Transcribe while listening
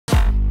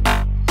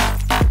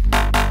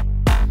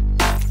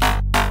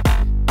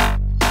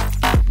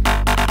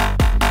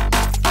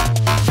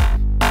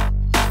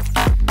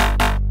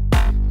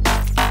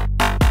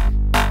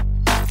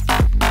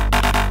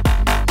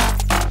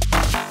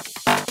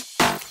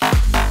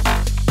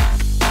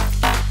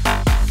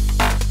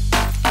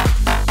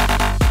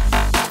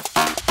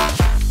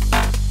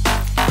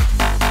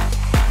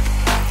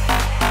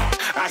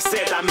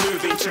like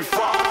moving too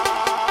far.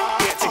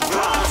 Get to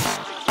glass.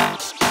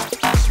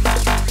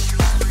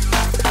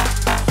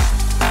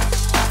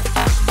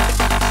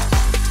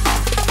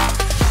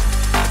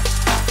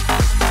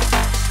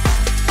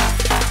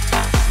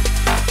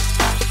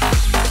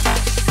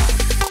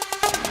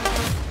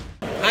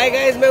 Hi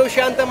guys, मैं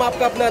शांतम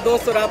आपका अपना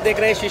दोस्त और आप देख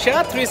रहे हैं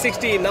शीशा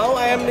 360. Now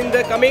I am in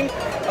the coming.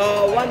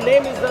 One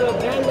name is the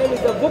brand name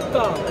is the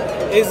Wookah.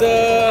 Is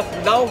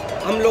now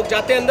हम लोग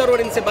जाते हैं अंदर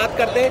और इनसे बात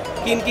करते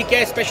हैं कि इनकी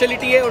क्या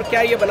स्पेशलिटी है और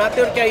क्या ये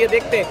बनाते हैं और क्या ये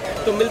देखते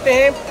हैं. तो मिलते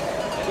हैं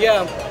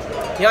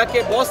यहाँ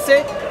के बॉस से.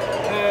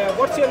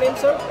 What's your name,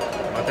 sir?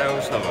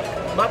 Mateusz.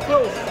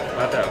 Mateusz.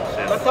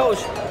 Yes.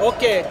 Mateusz.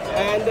 Okay.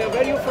 And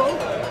where are you from?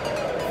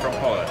 From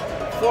Poland.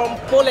 From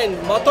Poland.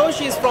 Mateusz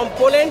is from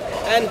Poland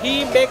and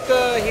he make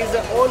his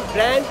own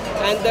brand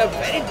and the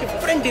very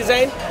different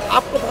design.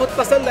 आपको बहुत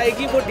पसंद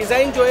आएगी. वो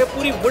design जो है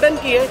पूरी wooden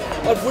की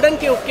है और वुडन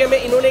के हुक्के में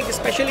इन्होंने एक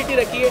स्पेशलिटी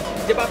रखी है.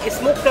 जब आप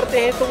स्मोक करते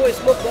हैं तो वो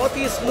स्मोक बहुत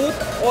ही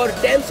स्मूथ और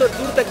डेंस और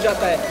दूर तक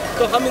जाता है.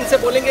 तो हम इनसे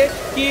बोलेंगे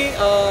कि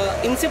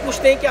इनसे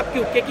पूछते हैं कि आपकी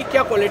हुक्के की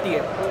क्या क्वालिटी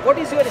है.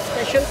 What is your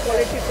special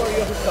quality for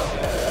your hookah?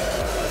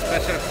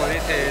 Special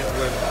quality is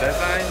with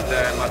design,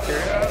 the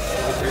materials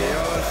which we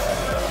use,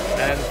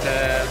 and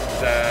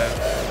the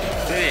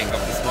feeling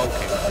of the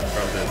smoking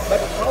from this.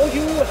 But how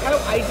you have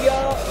idea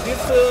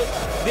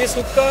this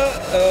hookah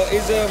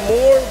is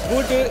more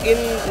good in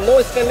no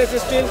stainless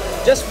steel,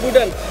 just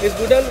wooden. Is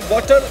wooden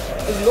water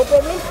is no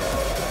problem?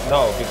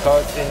 No,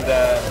 because in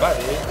the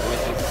body,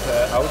 which is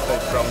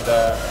outside from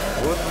the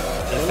wood,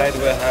 inside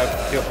we have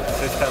tube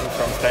system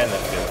from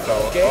stainless steel. So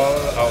Okay.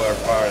 all our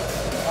parts,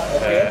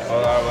 Okay.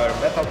 all our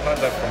metal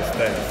parts are from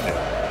stainless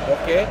steel.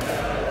 Okay.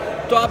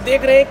 तो आप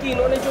देख रहे हैं कि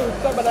इन्होंने जो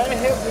हुक्का बनाया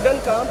है वुडन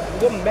का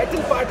वो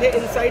मेटल पार्ट है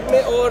इनसाइड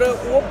में और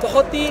वो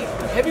बहुत ही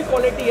हैवी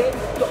क्वालिटी है.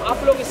 तो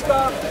आप लोग इसका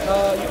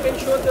you can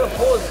show the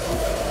hose.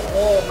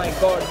 Oh my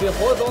God, the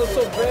hose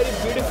also very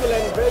beautiful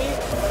and very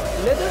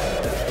leather.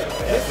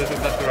 Yes, this is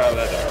natural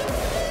leather.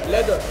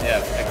 Leather.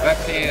 Yes,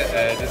 exactly.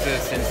 This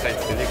is inside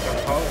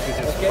silicone house,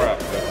 which is Okay.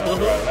 wrapped with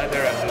natural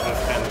leather, and this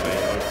is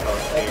handmade also.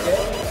 Okay.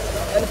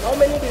 And how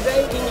many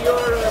design in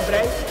your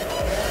brand?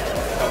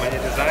 How many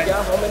designs?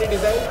 Yeah, how many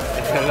design?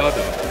 It's a lot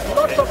of.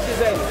 Lots of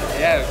design.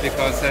 Yeah,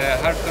 because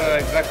hard to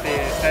exactly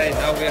say.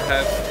 Now we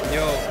have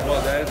new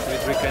models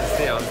which we can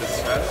see on this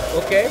shelf.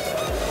 Okay.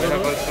 We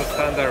have also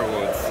standard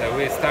woods.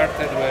 We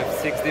started with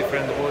 6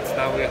 different woods.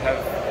 Now we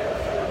have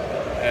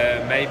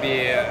maybe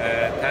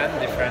 10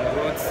 different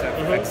woods,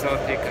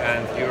 exotic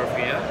and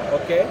European.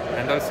 Okay.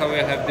 And also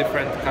we have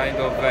different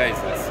kind of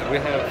vases.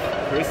 We have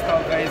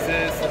crystal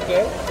vases.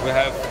 Okay. We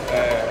have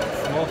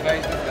small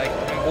vases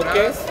like Okay,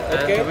 glass,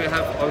 okay. and we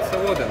have also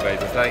wooden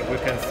vases like we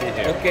can see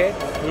here. Okay.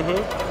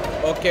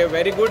 Okay,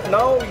 very good.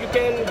 Now you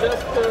can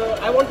just.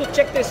 I want to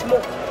check the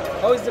smoke.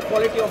 How is the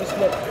quality of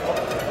smoke?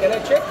 Can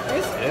I check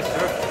this? Yes,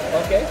 sure.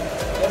 Okay.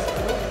 Yes.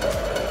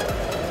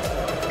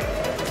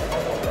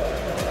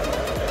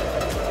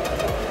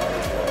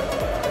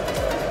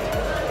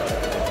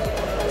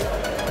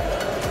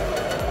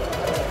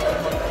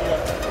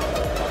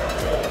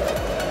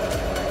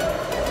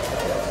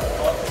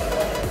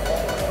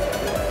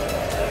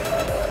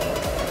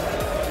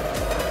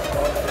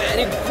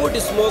 Very good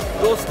smoke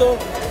दोस्तों.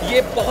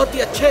 ये बहुत ही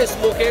अच्छा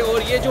smoke है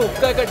और ये जो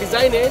हुक्का का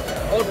डिज़ाइन है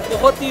और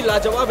बहुत ही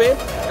लाजवाब है.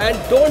 And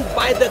don't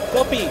by the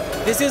copy.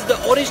 This is the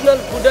original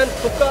wooden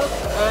हुक्का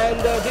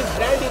and this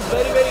brand is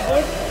very very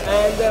good.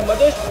 And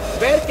Madhush,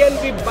 where can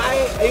we buy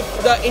if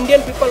the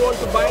Indian people want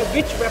to buy?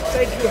 Which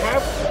website you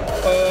have?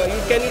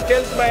 Can you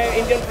tell my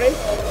Indian friends?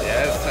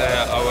 Yes,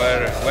 our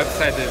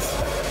website is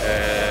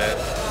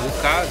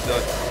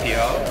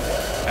wookah.pl,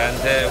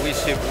 and we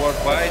ship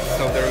worldwide,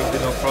 so there will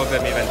be no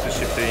problem even to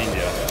ship to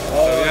India.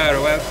 So you are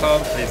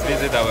welcome. Please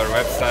visit our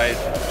website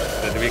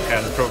that we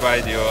can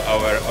provide you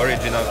our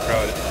original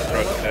product.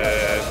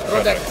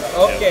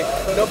 Okay,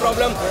 no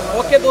problem.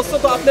 Okay दोस्तों,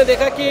 तो आपने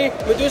देखा कि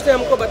मधुष ने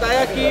हमको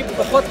बताया कि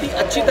बहुत ही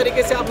अच्छी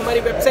तरीके से आप हमारी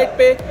वेबसाइट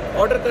पे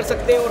ऑर्डर कर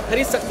सकते हैं और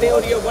ख़रीद सकते हैं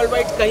और ये वर्ल्ड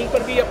वाइड कहीं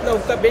पर भी अपना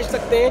हुक्का बेच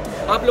सकते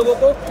हैं आप लोगों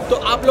को. तो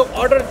आप लोग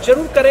ऑर्डर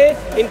ज़रूर करें,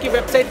 इनकी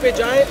वेबसाइट पे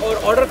जाएं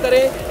और ऑर्डर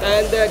करें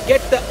एंड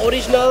गेट द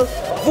ओरिजिनल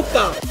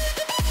हुक्का.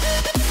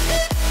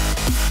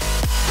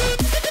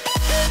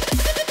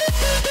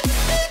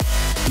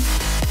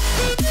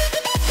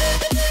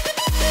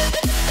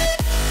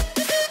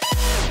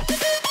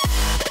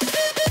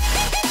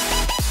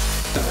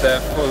 The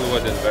full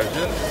wooden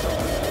version.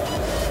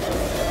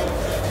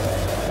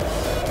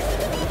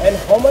 And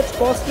how much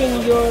cost in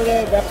your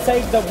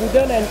website the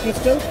wooden and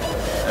crystal?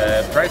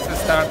 Prices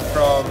start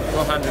from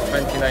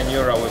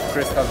 €229 with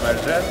crystal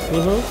version.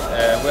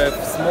 With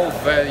smooth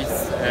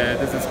vase,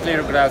 this is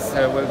clear glass,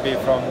 will be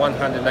from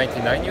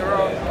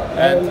 €199,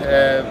 and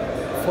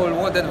full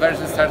wooden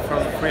version start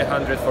from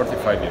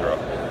 €345.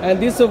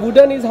 And this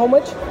wooden is how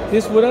much?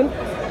 This wooden?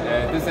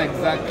 This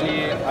exactly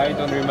I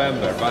don't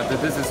remember, but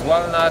this is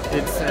walnut.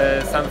 It's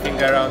something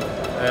around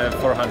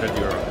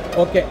 €400.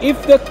 Okay.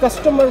 If the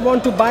customer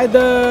want to buy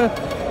the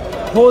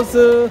hose,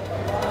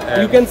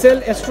 you can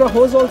sell extra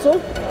hose also.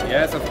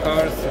 Yes, of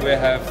course. We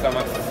have some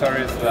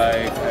accessories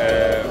like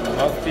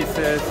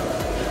mouthpieces.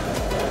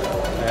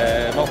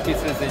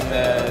 Mouthpieces in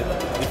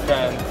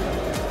different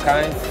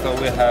kinds. So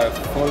we have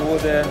full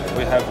wooden,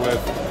 we have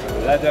with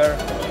leather,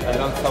 and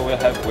also we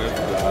have with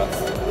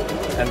glass.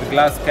 And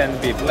glass can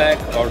be black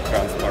or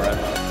transparent.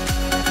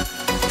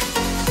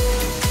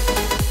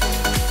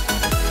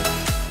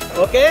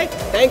 Okay,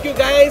 thank you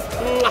guys.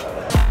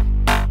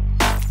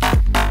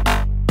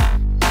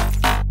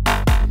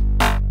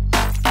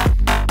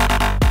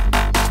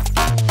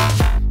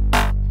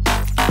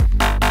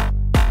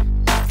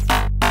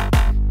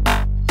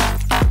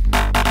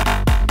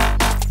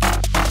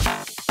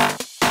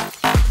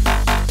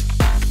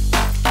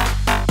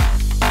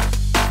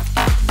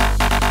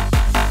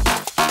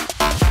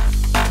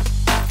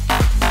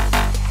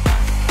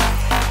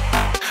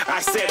 I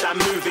said I'm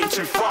moving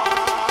too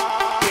far.